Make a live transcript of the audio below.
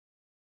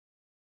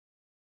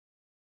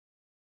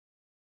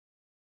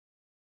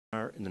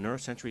in the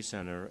Neurosensory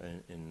Center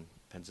in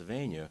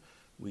Pennsylvania,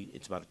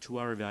 it's about a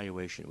 2-hour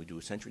evaluation. We do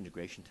a sensory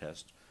integration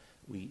test.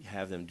 We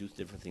have them do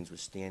different things with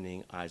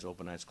standing, eyes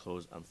open, eyes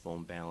closed, on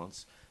phone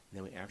balance. And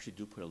then we actually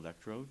do put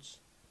electrodes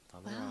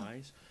on their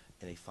eyes,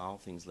 and they follow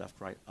things left,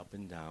 right, up,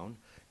 and down,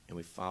 and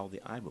we follow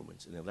the eye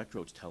movements. And the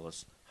electrodes tell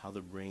us how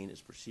the brain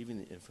is perceiving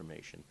the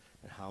information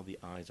and how the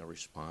eyes are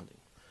responding.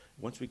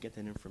 Once we get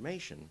that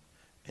information,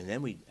 and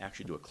then we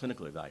actually do a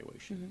clinical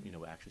evaluation,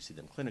 we actually see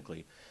them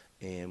clinically,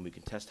 and we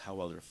can test how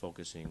well they're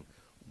focusing,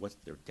 what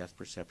their depth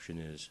perception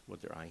is,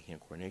 what their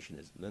eye-hand coordination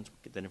is. And then to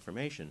get that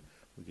information,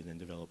 we can then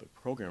develop a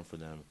program for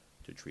them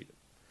to treat it.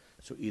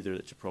 So either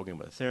it's a program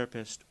with a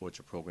therapist, or it's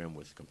a program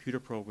with computer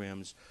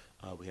programs.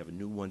 We have a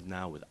new one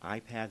now with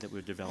iPad that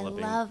we're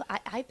developing. I love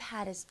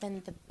iPad has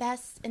been the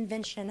best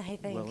invention, I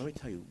think. Well, let me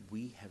tell you,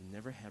 we have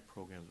never had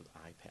programs with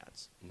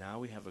iPads. Now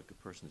we have a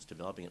person that's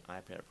developing an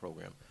iPad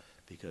program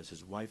because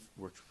his wife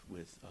works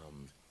with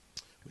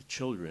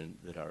children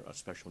that are of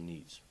special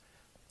needs.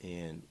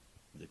 And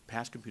the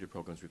past computer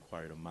programs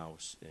required a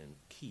mouse and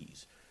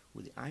keys.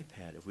 With the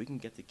iPad, if we can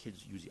get the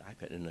kids to use the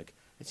iPad, and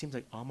it seems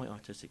like all my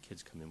autistic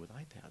kids come in with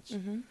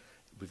iPads.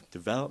 We've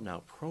developed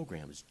now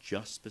programs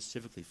just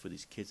specifically for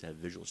these kids that have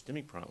visual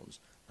stimming problems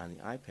on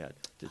the iPad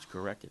that's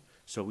corrected.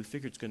 So we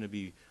figure it's going to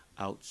be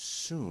out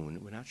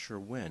soon. We're not sure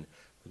when,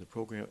 but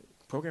the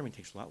programming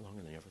takes a lot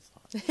longer than I ever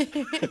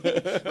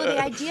thought. Well,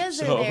 the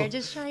ideas are there,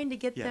 just trying to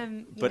get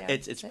them. But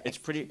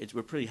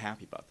we're pretty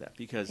happy about that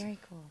because very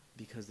cool.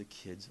 Because the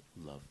kids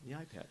love the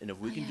iPad, and if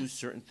we can do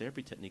certain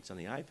therapy techniques on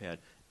the iPad,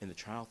 and the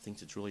child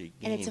thinks it's really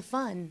a game, and it's a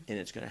fun, and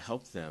it's going to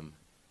help them,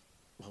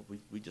 well,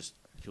 we just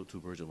kill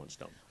 2 birds with 1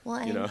 stone. Well,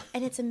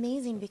 and it's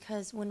amazing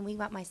because when we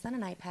got my son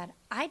an iPad,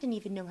 I didn't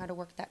even know how to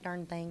work that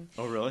darn thing.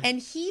 Oh, really? And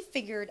he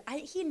figured,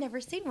 he'd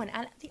never seen one.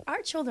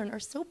 Our children are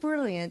so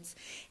brilliant.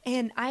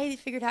 And I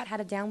figured out how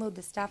to download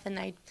the stuff, and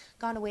I'd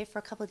gone away for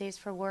a couple of days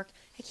for work.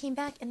 I came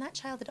back, and that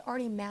child had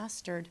already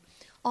mastered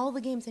all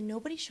the games, and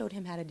nobody showed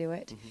him how to do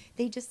it.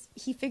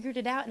 He figured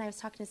it out, and I was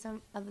talking to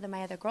some of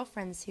my other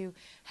girlfriends who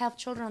have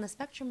children on the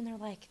spectrum, and they're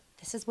like,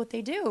 this is what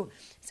they do.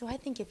 So I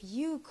think if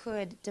you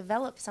could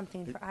develop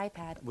something for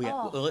iPad.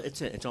 Well,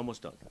 it's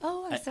almost done.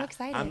 Oh, I'm so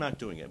excited. I'm not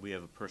doing it. We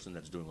have a person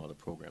that's doing all the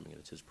programming, and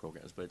it's his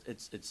programs. But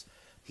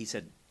he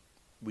said,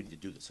 we need to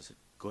do this. I said,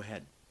 go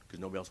ahead,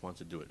 because nobody else wants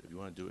to do it. If you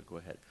want to do it, go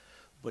ahead.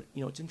 But,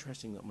 it's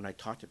interesting that when I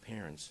talk to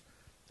parents,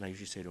 and I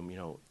usually say to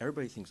them,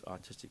 everybody thinks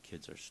autistic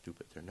kids are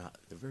stupid. They're not.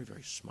 They're very,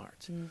 very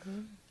smart.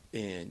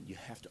 And you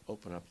have to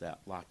open up that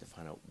lock to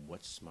find out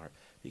what's smart.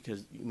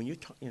 Because when you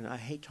talk, I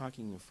hate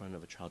talking in front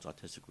of a child's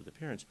autistic with the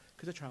parents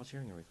because the child's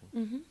hearing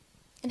everything.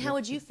 And how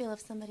would you feel if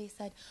somebody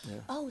said,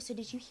 oh, so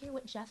did you hear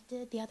what Jeff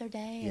did the other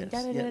day?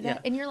 Yes. And,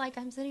 and you're like,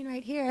 I'm sitting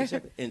right here.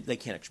 Exactly. And they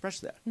can't express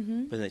that.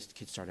 But then the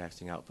kids start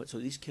acting out. But so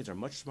these kids are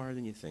much smarter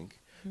than you think.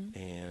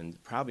 And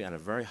probably on a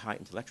very high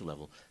intellectual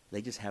level,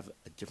 they just have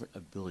a different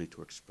ability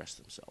to express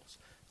themselves.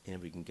 And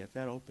if we can get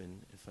that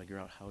open and figure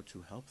out how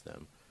to help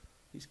them,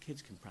 these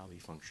kids can probably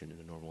function in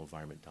a normal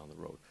environment down the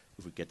road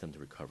if we get them to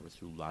recover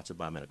through lots of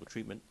biomedical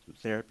treatment, through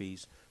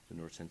therapies, through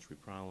neurosensory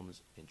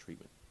problems, and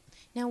treatment.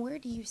 Now, where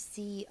do you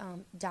see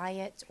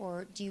diet,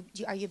 or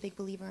are you a big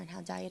believer in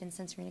how diet and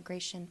sensory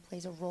integration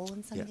plays a role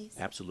in some of these?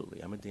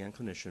 Absolutely. I'm a DAN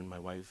clinician. My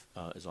wife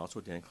is also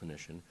a DAN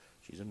clinician.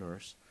 She's a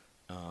nurse,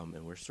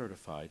 and we're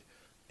certified.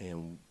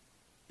 And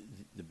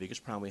the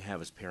biggest problem we have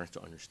is parents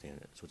don't understand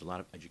it. So it's a lot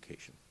of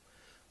education.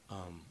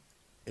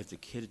 If the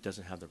kid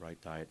doesn't have the right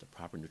diet, the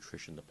proper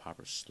nutrition, the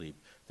proper sleep,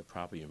 the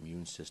proper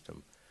immune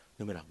system,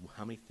 no matter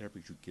how many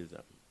therapies you give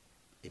them,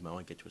 it might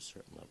only get to a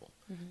certain level.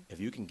 If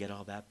you can get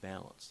all that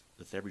balance,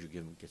 the therapies you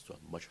give them gets to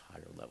a much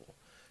higher level.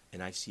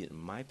 And I see it in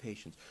my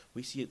patients.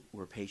 We see it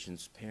where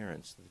patients'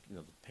 parents,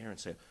 the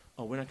parents say,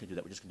 oh, we're not going to do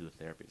that. We're just going to do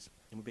the therapies.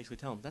 And we basically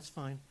tell them, that's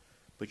fine,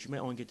 but you might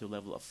only get to a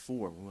level of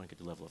 4. We want to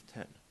get to a level of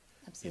 10.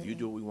 Absolutely. If you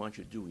do what we want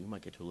you to do, you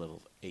might get to a level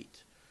of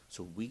 8.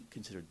 So we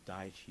consider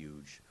diet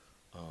huge.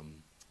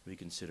 We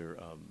consider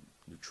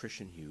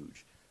nutrition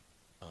huge,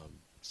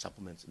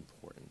 supplements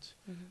important.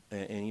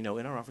 And in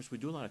our office, we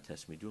do a lot of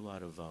testing. We do a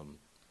lot of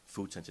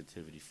food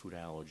sensitivity, food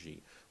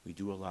allergy. We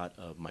do a lot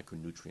of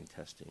micronutrient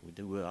testing. We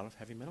do a lot of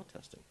heavy metal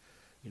testing,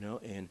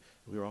 and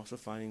we're also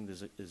finding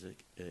there's an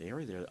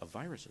area there of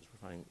viruses.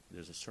 We're finding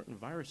there's a certain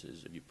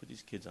viruses. If you put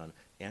these kids on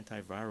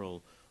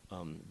antiviral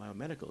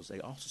biomedicals,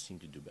 they also seem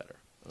to do better.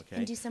 Okay.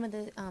 And do some of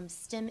the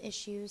stem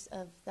issues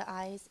of the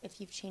eyes,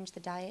 if you've changed the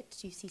diet,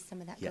 do you see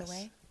some of that go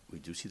away? We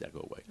do see that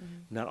go away.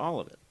 Not all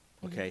of it,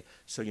 okay?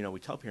 So, we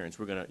tell parents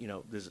we're going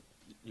to,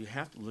 you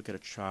have to look at a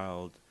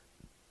child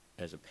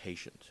as a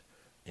patient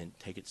and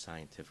take it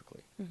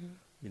scientifically.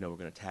 We're going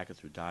to attack it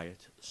through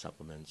diet,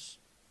 supplements,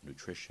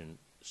 nutrition,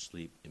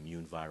 sleep,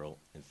 immune, viral,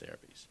 and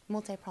therapies.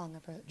 Multi-pronged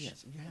approach.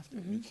 Yes, you have to.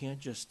 You can't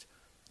just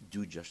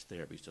do just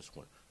therapies, just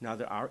one. Now,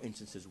 there are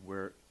instances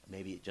where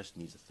maybe it just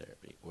needs a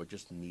therapy or it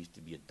just needs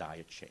to be a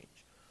diet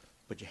change.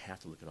 But you have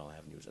to look at all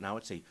avenues. And I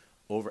would say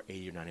over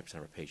 80 or 90%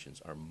 of our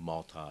patients are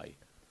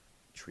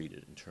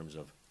multi-treated in terms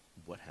of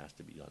what has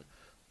to be done.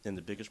 And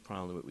the biggest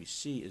problem that we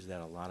see is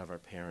that a lot of our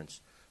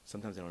parents,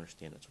 sometimes they don't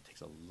understand it, so it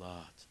takes a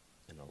lot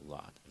and a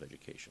lot of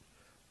education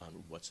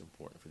on what's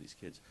important for these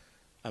kids.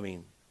 I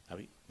mean,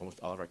 almost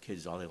all of our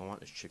kids, all they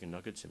want is chicken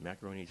nuggets and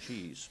macaroni and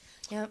cheese.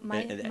 Yeah,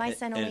 my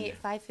son only ate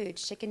 5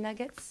 foods: chicken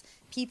nuggets,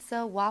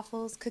 pizza,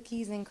 waffles,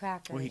 cookies, and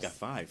crackers. Well, he got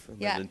 5,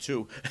 Yeah. than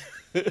 2.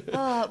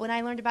 Oh, when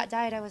I learned about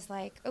diet, I was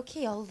like,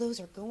 okay, all those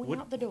are going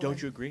out the door.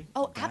 Don't you agree?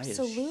 Oh, Diet is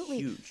absolutely.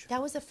 huge.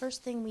 That was the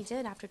first thing we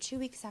did after 2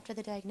 weeks after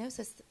the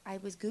diagnosis. I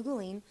was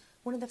Googling.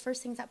 One of the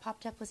first things that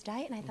popped up was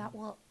diet, and I thought,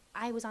 well,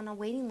 I was on a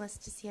waiting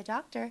list to see a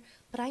doctor,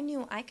 but I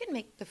knew I could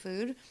make the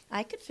food.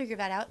 I could figure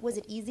that out. Was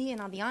it easy?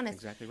 And I'll be honest.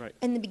 Exactly right.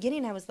 In the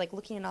beginning, I was like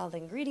looking at all the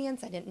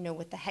ingredients. I didn't know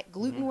what the heck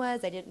gluten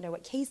was. I didn't know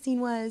what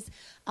casein was.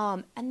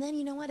 And then,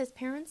 you know what, as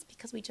parents,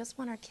 because we just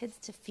want our kids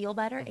to feel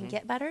better and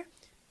get better,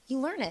 you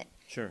learn it.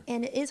 Sure.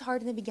 And it is hard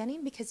in the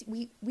beginning because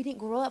we didn't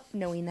grow up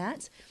knowing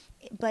that.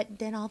 But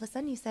then all of a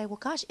sudden you say, well,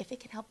 gosh, if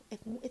it can help,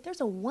 if there's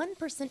a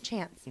 1%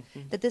 chance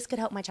that this could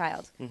help my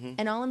child,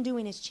 and all I'm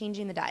doing is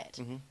changing the diet,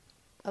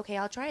 okay,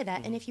 I'll try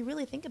that. And if you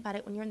really think about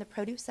it, when you're in the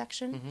produce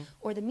section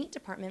or the meat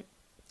department,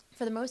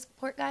 for the most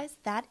part, guys,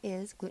 that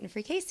is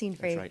gluten-free,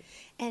 casein-free. That's right.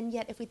 And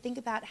yet if we think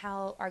about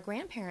how our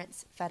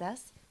grandparents fed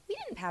us, we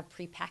didn't have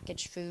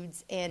prepackaged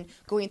foods and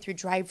going through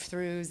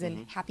drive-thrus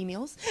and Happy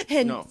Meals.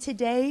 And No.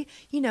 today,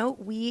 you know,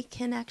 we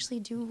can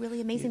actually do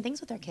really amazing things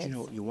with our kids. You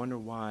know, you wonder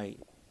why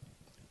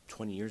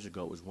 20 years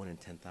ago it was 1 in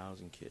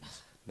 10,000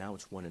 kids. Now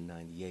it's 1 in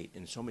 98.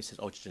 And somebody says,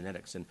 oh, it's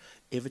genetics. And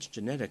if it's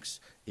genetics,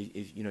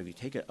 if you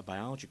take a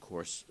biology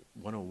course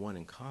 101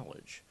 in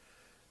college,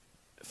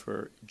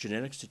 for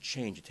genetics to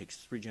change, it takes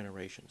 3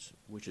 generations,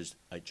 which is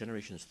a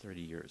generation is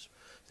 30 years.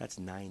 That's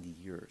 90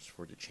 years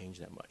for it to change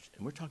that much.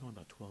 And we're talking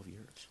about 12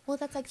 years. Well,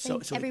 that's like So-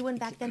 saying so everyone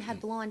back then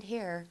had blonde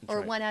hair, That's or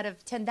right. 1 out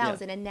of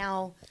 10,000, Yeah. and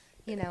now,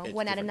 you know, It's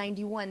 1 out of different.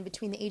 91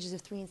 between the ages of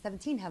 3 and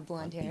 17 have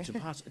blonde hair. It's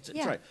impossible. It's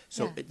Yeah, right.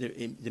 So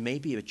yeah. there may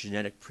be a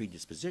genetic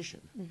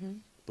predisposition,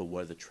 but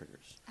what are the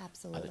triggers?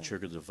 Absolutely. Are the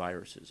triggers the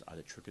viruses? Are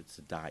the triggers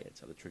the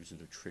diets? Are the triggers the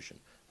nutrition?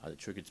 Are the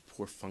triggers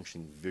poor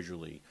functioning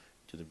visually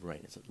to the brain?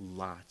 It's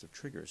lots of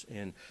triggers.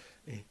 And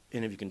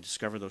if you can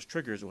discover those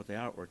triggers and what they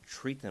are, or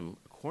treat them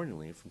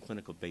accordingly from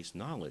clinical-based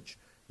knowledge,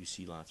 you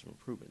see lots of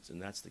improvements.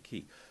 And that's the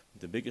key.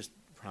 The biggest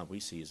problem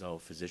we see is,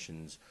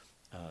 physicians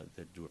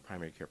that do a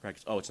primary care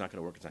practice, it's not going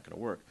to work, it's not going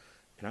to work.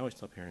 And I always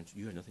tell parents,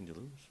 you have nothing to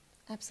lose.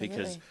 Absolutely.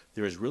 Because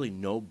there is really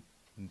no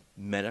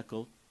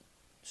medical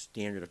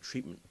standard of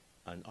treatment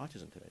on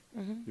autism today.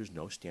 There's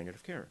no standard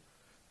of care.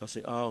 They'll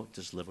say,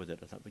 just live with it.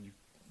 But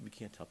we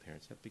can't tell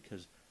parents that,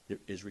 because there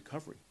is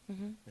recovery.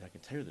 And I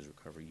can tell you there's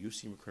recovery. You've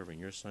seen recovery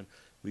in your son.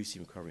 We've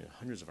seen recovery in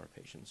hundreds of our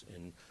patients.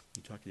 And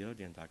you talk to the other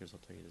damn doctors, they'll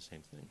tell you the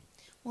same thing.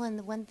 Well, and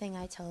the one thing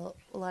I tell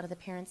a lot of the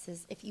parents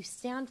is, if you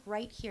stand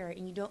right here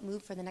and you don't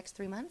move for the next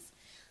 3 months,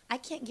 I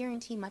can't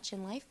guarantee much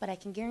in life, but I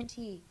can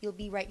guarantee you'll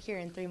be right here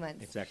in 3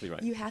 months. Exactly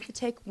right. You have to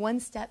take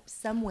one step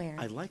somewhere.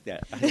 I like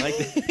that. I like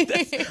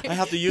that. I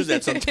have to use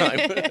that sometime.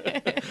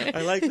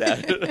 I like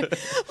that.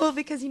 Well,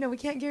 because, we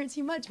can't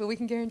guarantee much, but we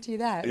can guarantee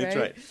that, That's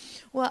right.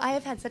 Well, I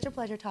have had such a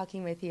pleasure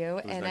talking with you,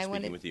 was and nice I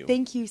want speaking with to you.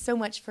 thank you so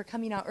much for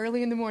coming out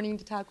early in the morning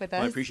to talk with us.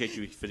 Well, I appreciate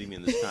you fitting me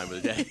in this time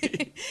of the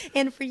day.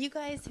 And for you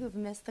guys who have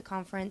missed the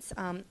conference,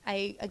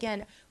 I,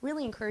 again,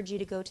 really encourage you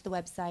to go to the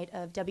website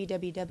of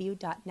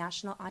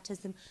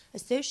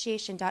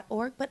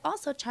www.nationalautismassociation.org, but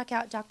also check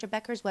out Dr.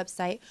 Becker's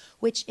website,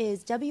 which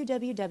is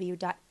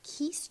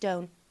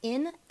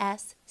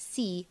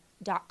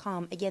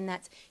www.keystonensc.com. Again,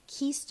 that's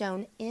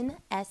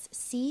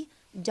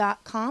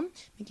keystonensc.com,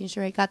 making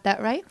sure I got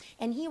that right.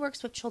 And he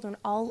works with children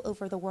all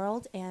over the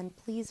world, and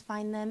please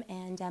find them.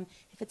 And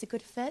if it's a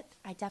good fit,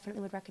 I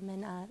definitely would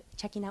recommend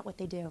checking out what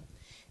they do.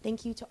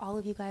 Thank you to all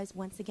of you guys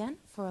once again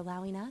for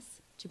allowing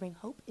us to bring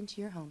hope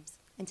into your homes.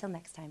 Until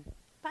next time,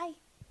 bye.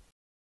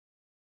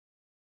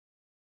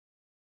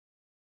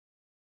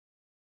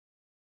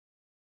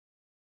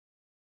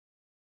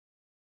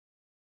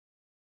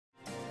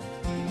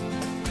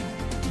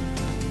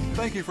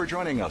 Thank you for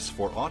joining us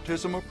for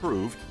Autism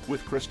Approved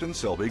with Kristen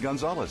Selby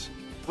Gonzalez.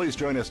 Please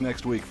join us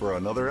next week for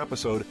another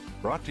episode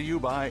brought to you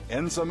by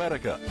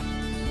Enzymedica.